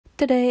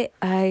Today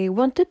I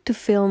wanted to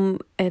film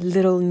a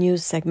little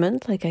news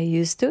segment like I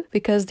used to,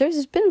 because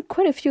there's been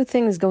quite a few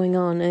things going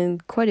on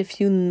and quite a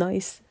few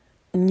nice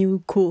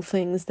new cool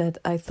things that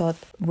I thought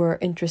were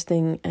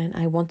interesting and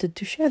I wanted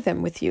to share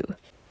them with you.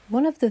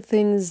 One of the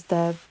things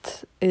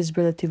that is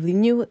relatively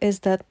new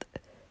is that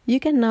you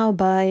can now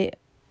buy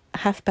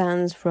half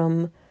pans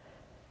from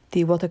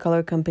the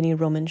watercolor company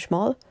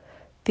Szmal.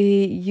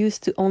 They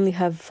used to only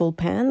have full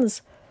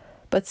pans,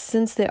 but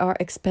since they are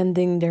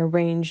expanding their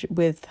range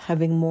with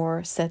having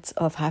more sets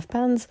of half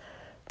pans,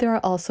 they are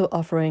also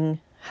offering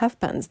half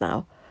pans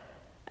now.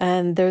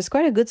 And there's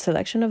quite a good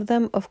selection of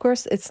them. Of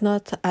course, it's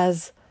not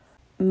as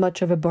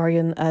much of a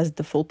bargain as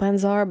the full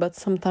pans are, but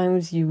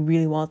sometimes you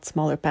really want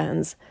smaller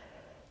pans.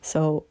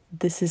 So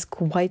this is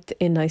quite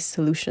a nice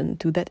solution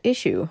to that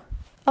issue.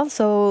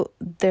 Also,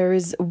 there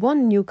is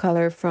one new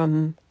color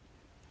from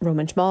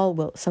Szmal,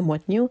 well,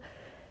 somewhat new.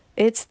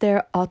 It's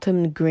their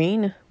autumn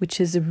green, which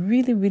is a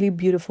really, really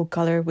beautiful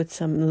color with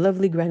some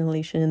lovely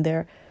granulation in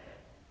there.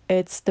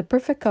 It's the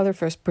perfect color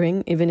for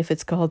spring, even if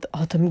it's called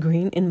autumn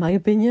green, in my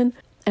opinion.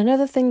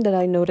 Another thing that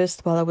I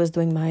noticed while I was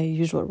doing my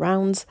usual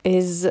rounds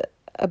is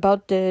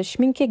about the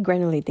Schmincke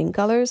Granulating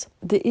Colors.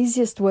 The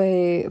easiest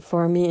way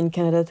for me in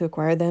Canada to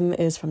acquire them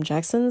is from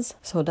Jackson's,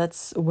 so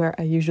that's where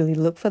I usually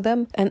look for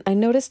them. And I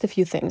noticed a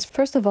few things.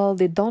 First of all,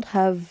 they don't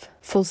have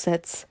full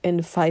sets in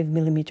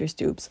 5mm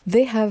tubes.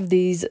 They have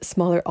these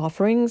smaller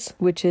offerings,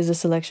 which is a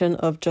selection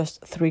of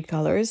just 3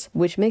 colors,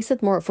 which makes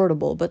it more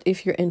affordable. But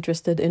if you're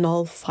interested in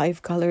all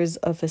 5 colors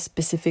of a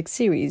specific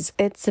series,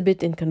 it's a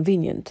bit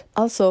inconvenient.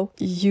 Also,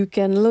 you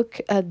can look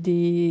at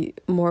the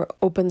more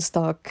open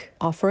stock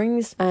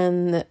offerings,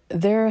 and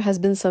there has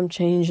been some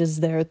changes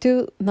there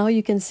too. Now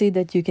you can see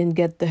that you can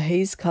get the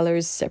haze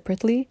colors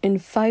separately in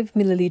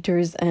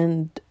 5ml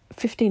and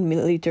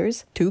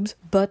 15ml tubes,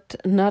 but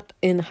not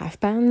in half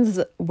pans,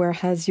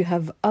 whereas you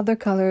have other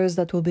colors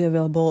that will be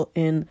available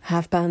in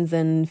half pans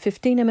and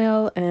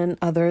 15ml and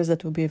others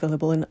that will be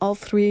available in all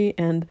 3.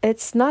 And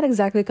it's not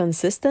exactly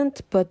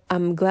consistent, but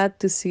I'm glad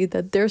to see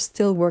that they're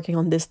still working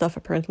on this stuff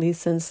apparently,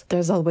 since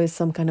there's always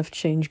some kind of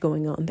change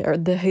going on there.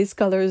 The haze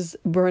colors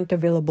weren't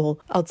available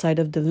outside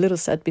of the little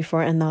set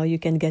before, and now you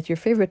can get your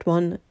favorite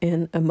one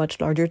in a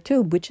much larger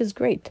tube, which is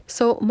great.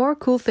 So more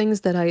cool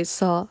things that I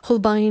saw.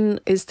 Holbein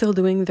is still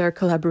doing their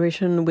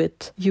collaboration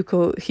with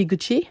Yuko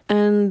Higuchi,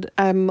 and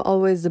I'm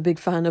always a big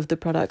fan of the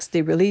products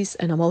they release,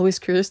 and I'm always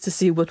curious to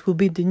see what will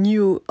be the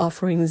new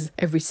offerings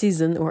every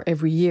season or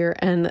every year.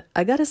 And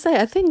I gotta say,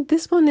 I think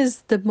this one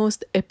is the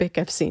most epic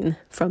I've seen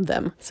from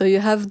them. So you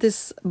have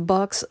this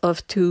box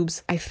of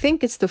tubes. I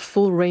think it's the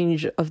full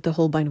range of the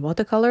Holbein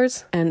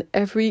watercolors, and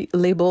every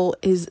label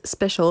is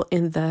special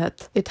in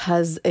that it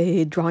has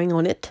a drawing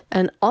on it.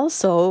 And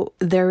also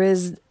there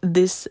is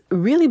this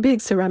really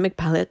big ceramic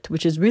palette,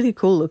 which is really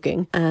cool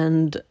looking,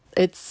 and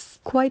it's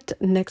quite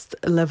next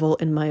level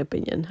in my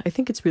opinion. I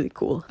think it's really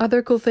cool.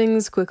 Other cool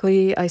things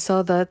quickly, I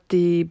saw that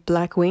the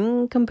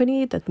Blackwing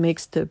company that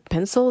makes the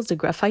pencils, the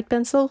graphite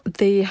pencil,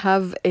 they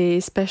have a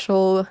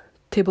special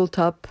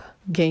tabletop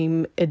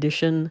game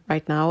edition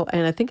right now,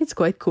 and I think it's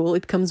quite cool.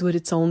 It comes with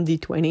its own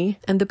D20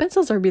 and the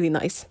pencils are really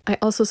nice. I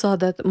also saw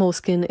that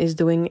Moleskine is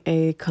doing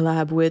a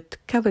collab with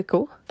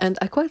Kaweco, and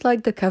I quite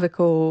like the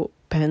Kaweco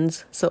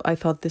pens, so I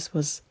thought this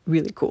was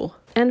really cool.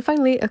 And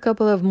finally, a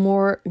couple of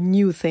more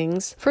new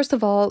things. First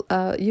of all,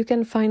 you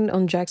can find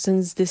on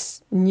Jackson's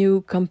this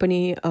new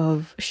company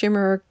of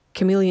shimmer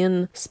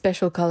chameleon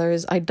special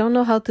colors. I don't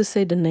know how to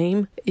say the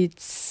name.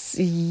 It's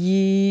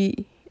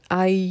IUILE,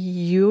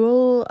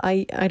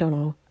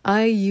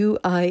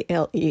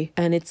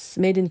 and it's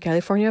made in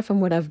California from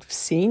what I've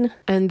seen,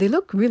 and they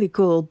look really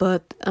cool,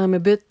 but I'm a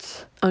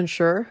bit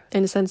unsure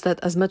in the sense that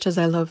as much as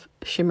I love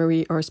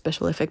shimmery or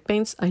special effect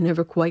paints, I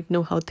never quite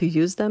know how to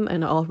use them,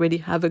 and I already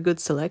have a good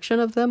selection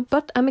of them.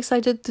 But I'm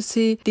excited to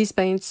see these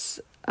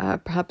paints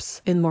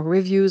perhaps in more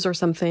reviews or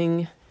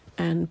something,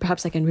 and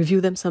perhaps I can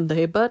review them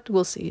someday, but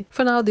we'll see.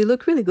 For now, they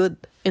look really good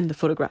in the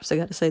photographs. I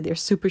gotta say, they're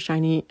super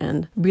shiny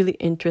and really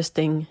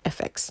interesting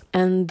effects.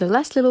 And the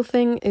last little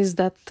thing is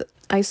that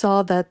I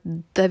saw that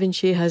Da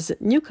Vinci has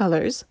new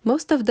colors.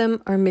 Most of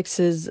them are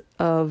mixes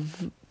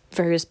of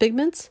various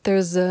pigments.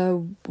 There's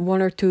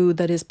one or two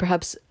that is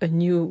perhaps a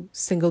new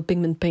single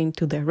pigment paint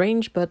to their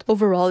range, but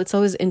overall it's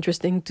always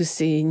interesting to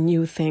see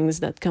new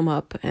things that come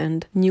up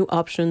and new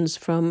options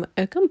from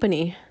a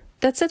company.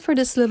 That's it for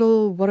this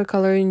little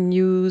watercolor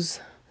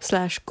news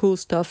 / cool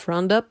stuff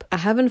roundup. I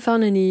haven't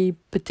found any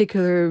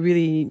particular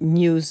really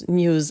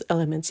news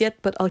elements yet,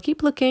 but I'll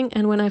keep looking,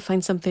 and when I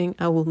find something,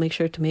 I will make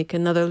sure to make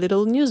another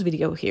little news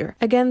video here.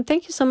 Again,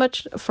 thank you so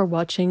much for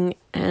watching,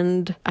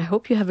 and I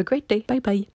hope you have a great day. Bye bye.